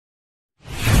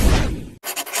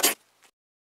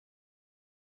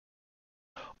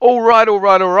All right.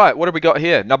 What have we got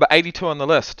here? Number 82 on the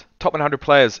list. Top 100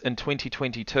 players in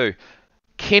 2022.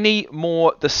 Kenny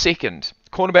Moore II,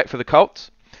 cornerback for the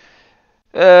Colts.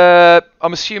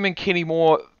 I'm assuming Kenny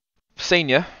Moore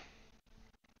Sr.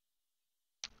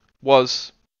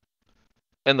 was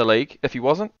in the league. If he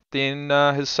wasn't, then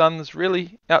his son's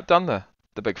really outdone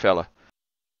the big fella.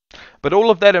 But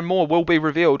all of that and more will be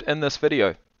revealed in this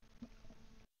video.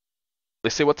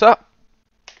 Let's see what's up.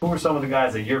 Who are some of the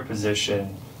guys at your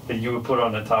position that you would put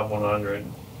on the top 100?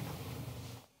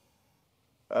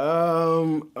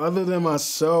 Other than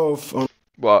myself,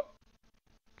 What?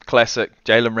 Classic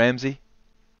Jalen Ramsey?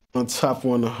 on top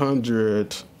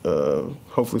 100,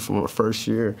 hopefully for my first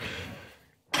year.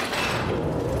 I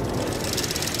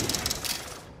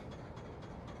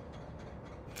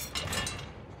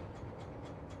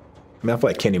mean, I feel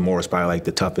like Kenny Moore is probably like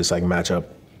the toughest like matchup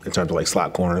in terms of like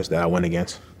slot corners that I went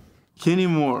against. Kenny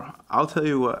Moore, I'll tell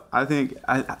you what, I think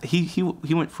he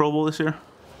went Pro Bowl this year.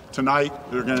 Tonight,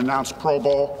 they're going to announce Pro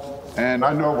Bowl, and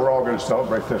I know we're all going to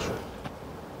celebrate this one.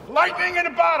 Lightning in the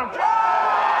bottom.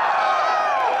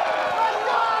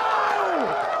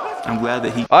 I'm glad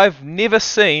that he. I've never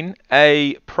seen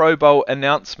a Pro Bowl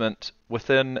announcement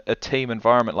within a team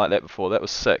environment like that before. That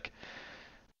was sick.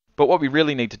 But what we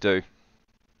really need to do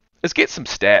is get some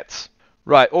stats.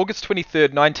 Right, August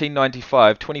 23rd,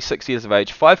 1995, 26 years of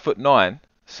age, 5'9",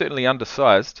 certainly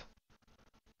undersized,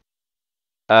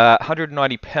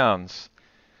 190 pounds.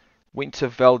 Went to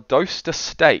Valdosta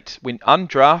State, went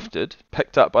undrafted,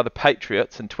 picked up by the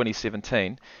Patriots in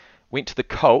 2017, went to the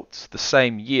Colts the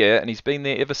same year, and he's been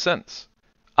there ever since.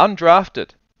 Undrafted.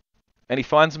 And he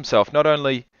finds himself not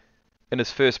only in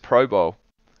his first Pro Bowl,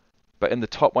 but in the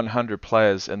top 100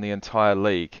 players in the entire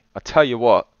league. I tell you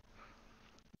what,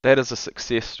 that is a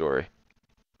success story.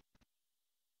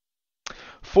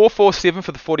 4.47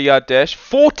 for the 40-yard dash,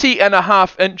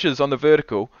 40.5 inches on the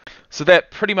vertical. So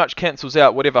that pretty much cancels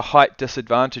out whatever height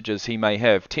disadvantages he may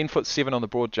have. 10'7" on the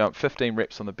broad jump, 15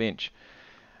 reps on the bench.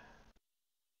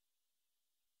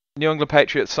 New England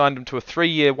Patriots signed him to a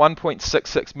 3-year,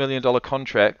 $1.66 million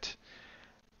contract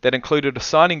that included a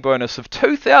signing bonus of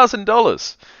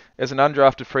 $2,000 as an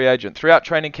undrafted free agent. Throughout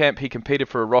training camp, he competed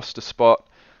for a roster spot.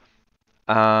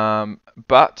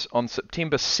 But on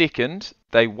September 2nd,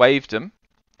 they waived him.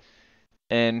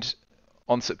 And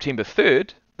on September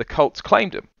 3rd, the Colts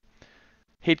claimed him.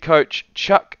 Head coach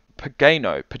Chuck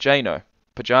Pagano,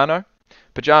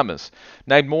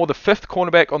 named Moore the 5th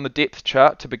cornerback on the depth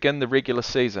chart to begin the regular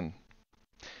season.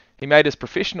 He made his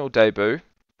professional debut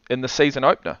in the season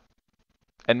opener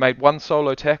and made one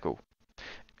solo tackle.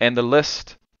 And the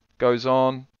list goes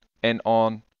on and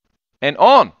on and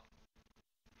on.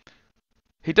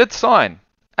 He did sign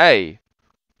a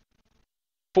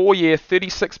 4-year,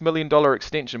 $36 million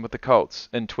extension with the Colts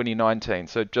in 2019.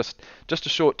 So just a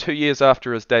short 2 years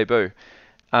after his debut,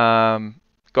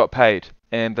 got paid,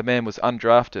 and the man was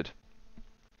undrafted.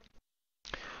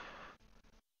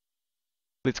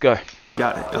 Let's go.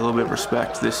 Got a little bit of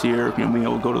respect this year, being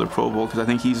able to go to the Pro Bowl, because I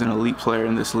think he's an elite player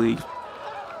in this league.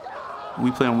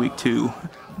 We play on week 2.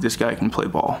 This guy can play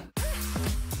ball.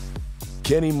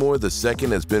 Kenny Moore II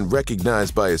has been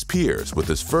recognized by his peers with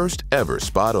his first ever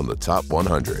spot on the top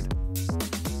 100.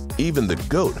 Even the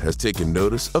GOAT has taken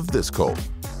notice of this Colt.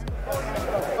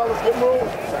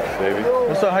 Baby.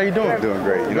 What's up? How you doing? Doing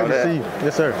great. You know Good to that? see you.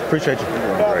 Yes, sir. Appreciate you. Doing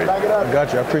great. I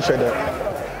got you. I appreciate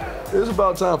that. It's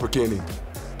about time for Kenny.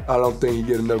 I don't think he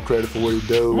get enough credit for what he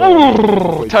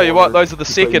does. Tell you what, those are the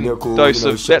second dose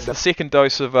of that's the second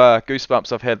dose of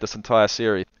goosebumps I've had this entire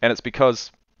series, and it's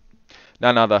because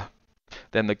none other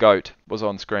than the GOAT was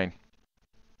on screen,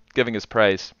 giving his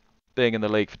praise, being in the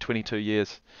league for 22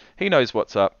 years. He knows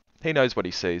what's up. He knows what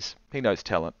he sees. He knows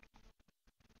talent.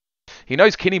 He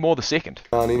knows Kenny Moore II.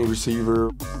 On any receiver.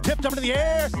 Tipped up into the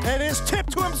air, and it's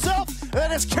tipped to himself,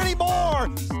 and it's Kenny Moore.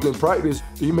 In practice,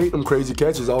 he made them crazy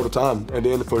catches all the time, and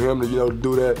then for him to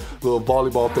do that little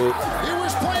volleyball thing. He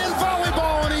was playing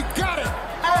volleyball, and he got it.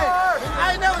 Hey,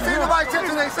 I ain't never seen nobody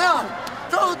tipping themselves.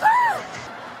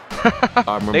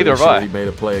 I remember this year he made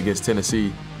a play against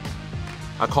Tennessee.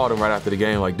 I called him right after the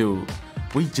game, like, dude,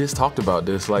 we just talked about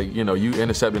this. Like, you know, you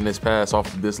intercepting this pass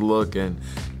off of this look, and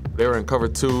they were in cover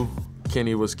 2.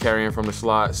 Kenny was carrying from the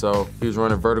slot, so he was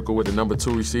running vertical with the number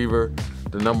 2 receiver.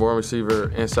 The number 1 receiver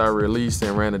inside released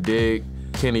and ran a dig.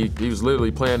 Kenny, he was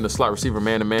literally playing the slot receiver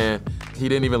man-to-man. He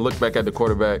didn't even look back at the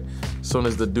quarterback. As soon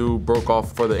as the dude broke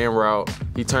off for the end route,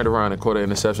 he turned around and caught an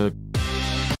interception.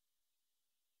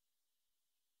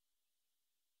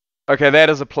 Okay, that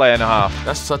is a play and a half.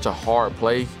 That's such a hard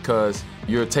play because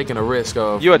you're taking a risk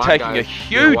of you are taking a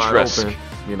huge risk. Open.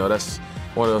 You know, that's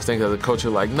one of those things as a coach,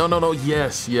 you're like, no,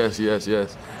 yes. You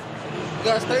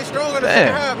gotta stay strong in the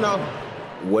second half now.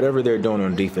 Whatever they're doing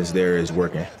on defense there is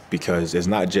working because it's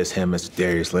not just him, it's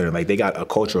Darius Leonard. Like, they got a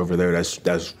culture over there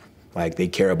that's like, they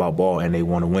care about ball and they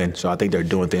want to win. So I think they're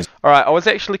doing things. All right, I was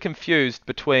actually confused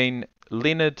between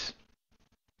Leonard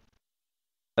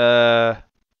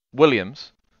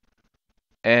Williams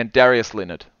and Darius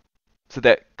Leonard. So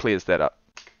that clears that up.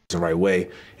 The right way,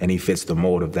 and he fits the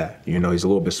mold of that. You know, he's a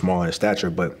little bit smaller in stature,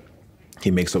 but he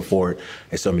makes up for it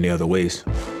in so many other ways.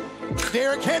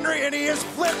 Derrick Henry, and he is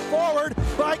flipped forward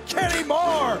by Kenny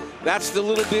Moore. That's the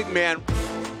little big man.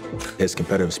 His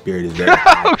competitive spirit is there.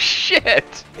 Oh,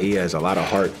 shit! He has a lot of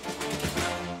heart.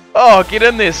 Oh, get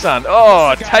in there, son.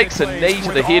 Oh, takes a knee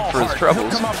to the head for his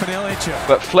troubles,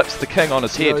 but flips the king on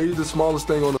his head. He's the smallest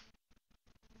thing on the...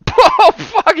 Oh,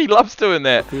 fuck, he loves doing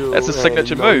that. That's a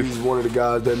signature move. He's one of the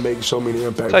guys that makes so many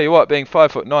impacts. Tell you what, being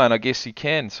 5'9", I guess you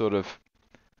can sort of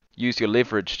use your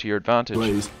leverage to your advantage.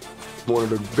 Plays. One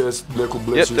of the best nickel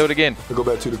blitzers. Yep, do it again. I go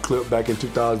back to the clip back in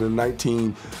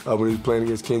 2019 when he was playing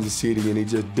against Kansas City, and he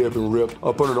just dipped and ripped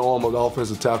up under the arm of the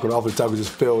offensive tackle. The offensive tackle just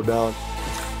fell down.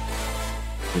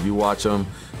 If you watch him,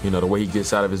 you know, the way he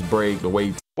gets out of his break, the way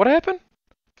he... What happened?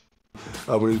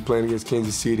 When he was playing against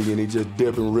Kansas City, and he just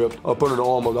dipped and ripped up under the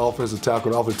arm of the offensive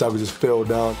tackle. The offensive tackle just fell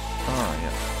down. Oh,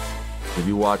 yeah. If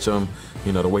you watch him,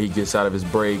 you know, the way he gets out of his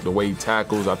break, the way he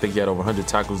tackles. I think he had over 100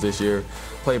 tackles this year.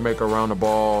 Playmaker around the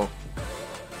ball,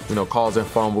 you know, calls in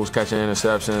fumbles, catching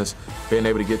interceptions, being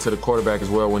able to get to the quarterback as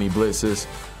well when he blitzes.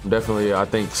 Definitely, I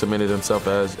think, cemented himself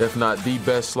as, if not the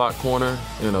best slot corner,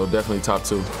 you know, definitely top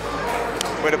 2.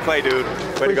 Way to play, dude.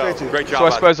 Way to go. Great job. So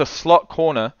I suppose a slot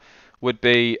corner would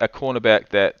be a cornerback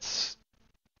that's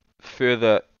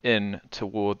further in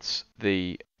towards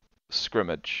the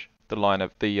scrimmage, the line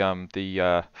of the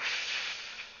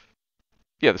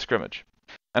scrimmage.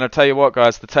 And I'll tell you what,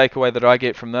 guys, the takeaway that I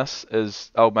get from this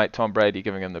is old mate Tom Brady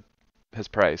giving him his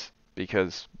praise,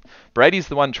 because Brady's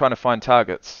the one trying to find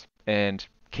targets and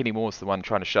Kenny Moore's the one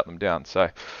trying to shut them down. So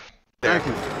Thank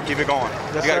you. Keep it going.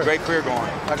 Yes, you got sir. a great career going.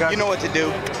 You know what to do.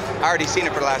 I already seen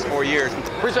it for the last 4 years.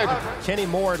 Appreciate you. Kenny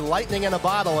Moore, lightning in a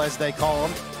bottle, as they call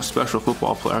him. A special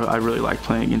football player. I really like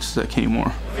playing against Kenny Moore.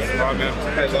 One of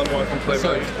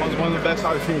the best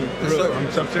I've seen. Yes, sir.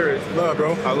 I'm serious. Love,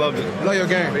 bro. I love it. Love your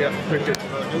game. Yeah, appreciate it.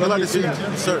 I like to see you.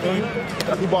 Yes, sir.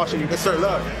 Who bossing you? Yes, sir.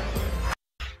 Love.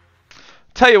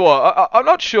 Tell you what, I'm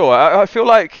not sure. I feel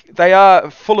like they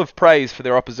are full of praise for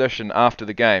their opposition after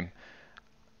the game.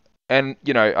 And,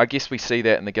 you know, I guess we see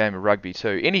that in the game of rugby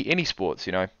too. Any sports,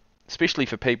 you know, especially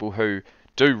for people who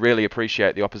do really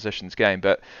appreciate the opposition's game.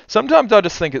 But sometimes I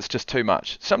just think it's just too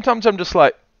much. Sometimes I'm just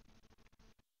like,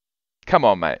 come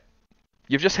on, mate.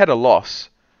 You've just had a loss.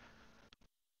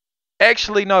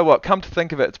 Actually, know what? Come to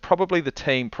think of it, it's probably the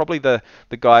team, probably the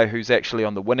guy who's actually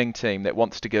on the winning team that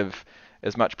wants to give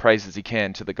as much praise as he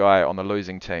can to the guy on the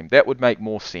losing team. That would make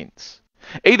more sense.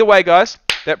 Either way, guys,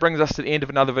 that brings us to the end of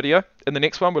another video. In the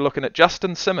next one, we're looking at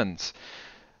Justin Simmons,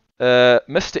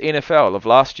 Mr. NFL of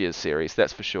last year's series,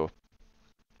 that's for sure.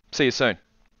 See you soon.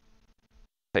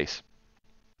 Peace.